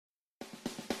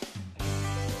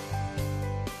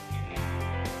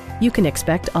You can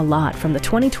expect a lot from the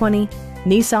 2020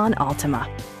 Nissan Altima.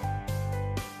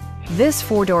 This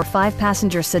four-door,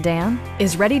 five-passenger sedan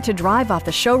is ready to drive off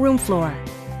the showroom floor.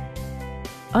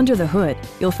 Under the hood,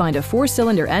 you'll find a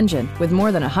four-cylinder engine with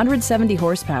more than 170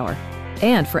 horsepower.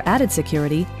 And for added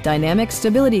security, dynamic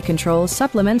stability control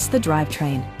supplements the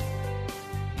drivetrain.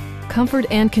 Comfort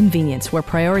and convenience were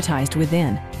prioritized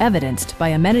within, evidenced by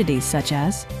amenities such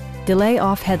as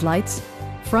delay-off headlights,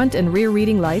 front and rear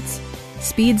reading lights,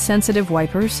 speed-sensitive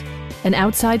wipers, an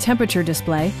outside temperature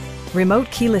display, remote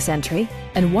keyless entry,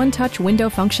 and one-touch window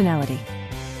functionality.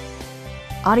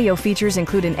 Audio features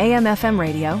include an AM/FM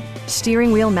radio,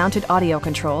 steering wheel mounted audio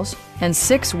controls, and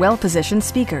 6 well-positioned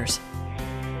speakers.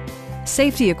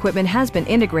 Safety equipment has been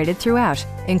integrated throughout,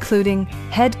 including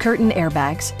head curtain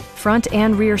airbags, front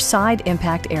and rear side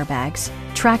impact airbags,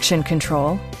 traction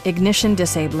control, ignition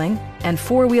disabling, and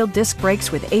 4-wheel disc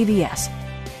brakes with ABS.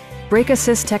 Brake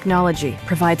Assist technology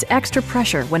provides extra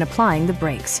pressure when applying the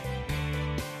brakes.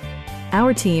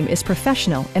 Our team is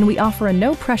professional and we offer a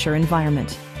no-pressure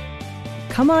environment.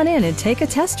 Come on in and take a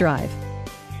test drive.